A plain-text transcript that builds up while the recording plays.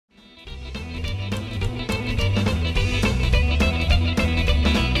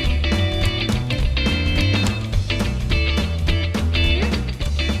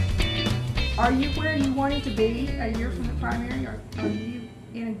primary? Are you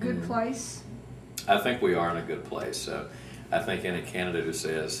in a good place? I think we are in a good place. I think any candidate who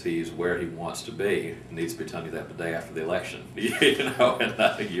says he's where he wants to be needs to be telling you that the day after the election, and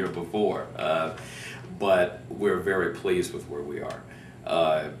not a year before. But we're very pleased with where we are.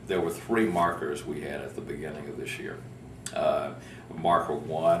 There were 3 markers we had at the beginning of this year. Marker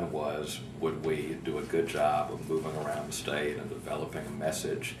 1 was, would we do a good job of moving around the state and developing a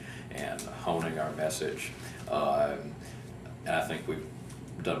message and honing our message? And I think we've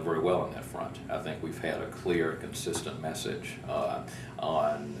done very well on that front. I think we've had a clear, consistent message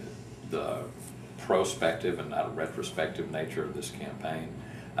on the prospective and not retrospective nature of this campaign.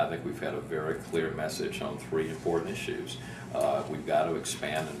 I think we've had a very clear message on 3 important issues. We've got to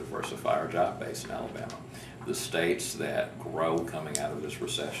expand and diversify our job base in Alabama. The states that grow coming out of this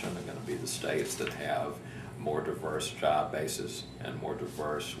recession are going to be the states that have more diverse job bases and more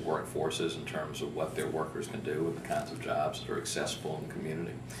diverse workforces in terms of what their workers can do and the kinds of jobs that are accessible in the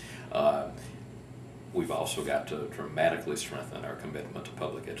community. We've also got to dramatically strengthen our commitment to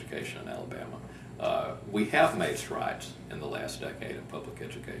public education in Alabama. We have made strides in the last decade in public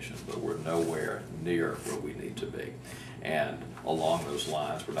education, but we're nowhere near where we need to be. And along those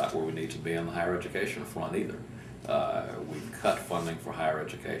lines, we're not where we need to be on the higher education front either. We've cut funding for higher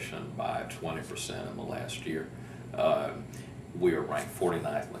education by 20% in the last year. We are ranked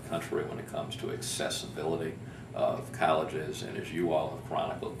 49th in the country when it comes to accessibility of colleges, and as you all have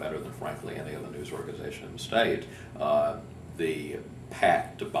chronicled better than frankly any other news organization in the state, the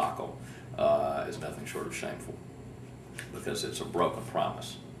PAC debacle is nothing short of shameful, because it's a broken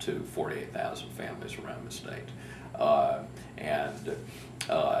promise to 48,000 families around the state.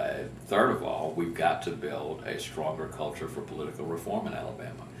 Third of all, we've got to build a stronger culture for political reform in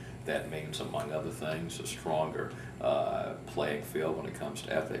Alabama. That means, among other things, a stronger playing field when it comes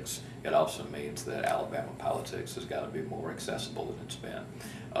to ethics. It also means that Alabama politics has got to be more accessible than it's been.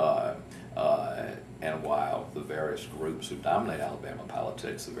 And while the various groups who dominate Alabama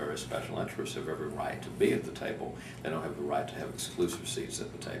politics, the various special interests, have every right to be at the table, they don't have the right to have exclusive seats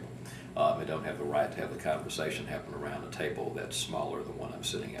at the table. They don't have the right to have the conversation happen around a table that's smaller than one I'm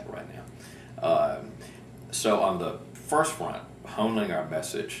sitting at right now. So on the first front, honing our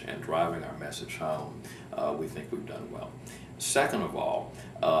message and driving our message home, we think we've done well. Second of all,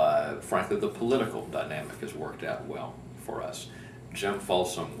 frankly, the political dynamic has worked out well for us. Jim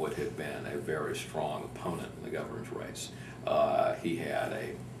Folsom would have been a very strong opponent in the governor's race. He had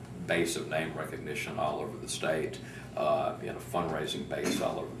a base of name recognition all over the state. He had a fundraising base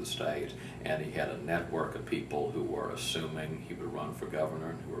all over the state, and he had a network of people who were assuming he would run for governor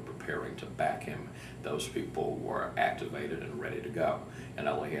and who were preparing to back him. Those people were activated and ready to go, and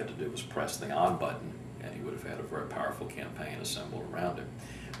all he had to do was press the on button, and he would have had a very powerful campaign assembled around him.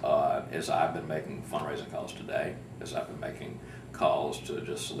 As I've been making fundraising calls today, as I've been making calls to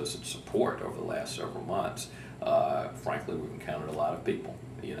just solicit support over the last several months, frankly, we've encountered a lot of people,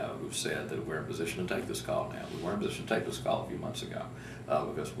 who've said that we're in position to take this call now. We weren't in position to take this call a few months ago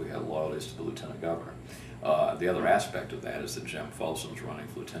because we had loyalties to the lieutenant governor. The other aspect of that is that Jim Folsom's running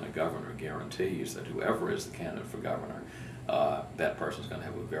for lieutenant governor guarantees that whoever is the candidate for governor, that person's going to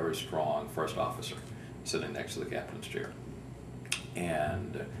have a very strong first officer sitting next to the captain's chair.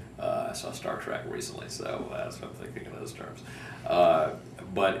 And I saw Star Trek recently, so that's what I'm thinking in those terms.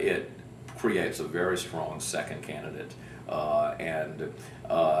 But it creates a very strong second candidate. I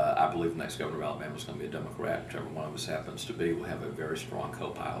believe the next governor of Alabama is going to be a Democrat. Whichever one of us happens to be, we'll have a very strong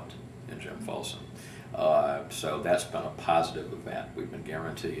co-pilot in Jim Folsom. So that's been a positive event. We've been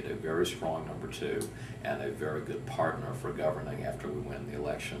guaranteed a very strong number 2 and a very good partner for governing after we win the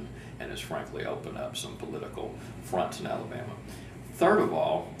election, and has frankly opened up some political fronts in Alabama. Third of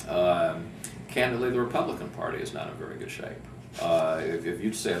all, candidly, the Republican Party is not in very good shape. If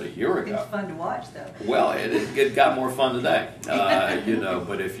you'd said a year ago, it's fun to watch, though. Well, it got more fun today,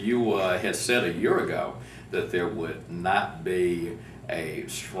 But if you had said a year ago that there would not be a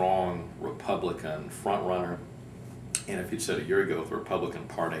strong Republican frontrunner, and if you'd said a year ago the Republican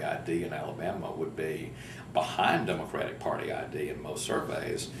Party ID in Alabama would be behind Democratic Party ID in most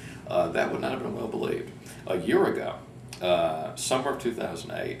surveys, that would not have been well believed. A year ago, summer of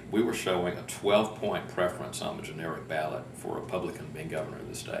 2008, we were showing a 12-point preference on the generic ballot for a Republican being governor of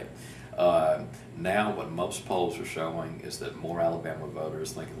the state. Now what most polls are showing is that more Alabama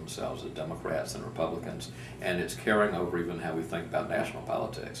voters think of themselves as Democrats than Republicans, and it's carrying over even how we think about national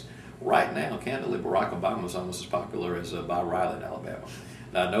politics. Right now, candidly, Barack Obama is almost as popular as Bob Riley in Alabama.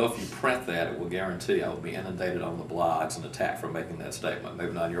 Now, I know if you print that, it will guarantee I will be inundated on the blogs and attacked for making that statement.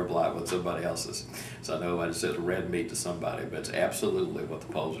 Maybe not your blog, but somebody else's. So I know I just said red meat to somebody, but it's absolutely what the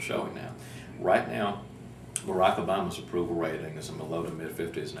polls are showing now. Right now, Barack Obama's approval rating is in the low to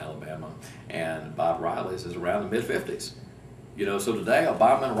mid-50s in Alabama, and Bob Riley's is around the mid-50s. You know, so today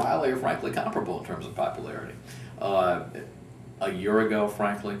Obama and Riley are frankly comparable in terms of popularity. A year ago,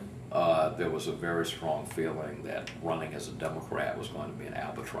 frankly, there was a very strong feeling that running as a Democrat was going to be an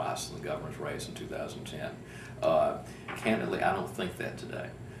albatross in the governor's race in 2010. Candidly, I don't think that today.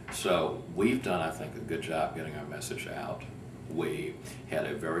 So we've done, I think, a good job getting our message out. We had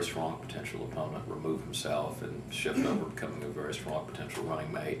a very strong potential opponent remove himself and shift over, becoming a very strong potential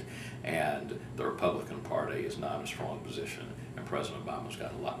running mate. And the Republican Party is not in a strong position, and President Obama's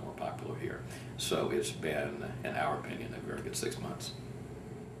gotten a lot more popular here. So it's been, in our opinion, a very good 6 months.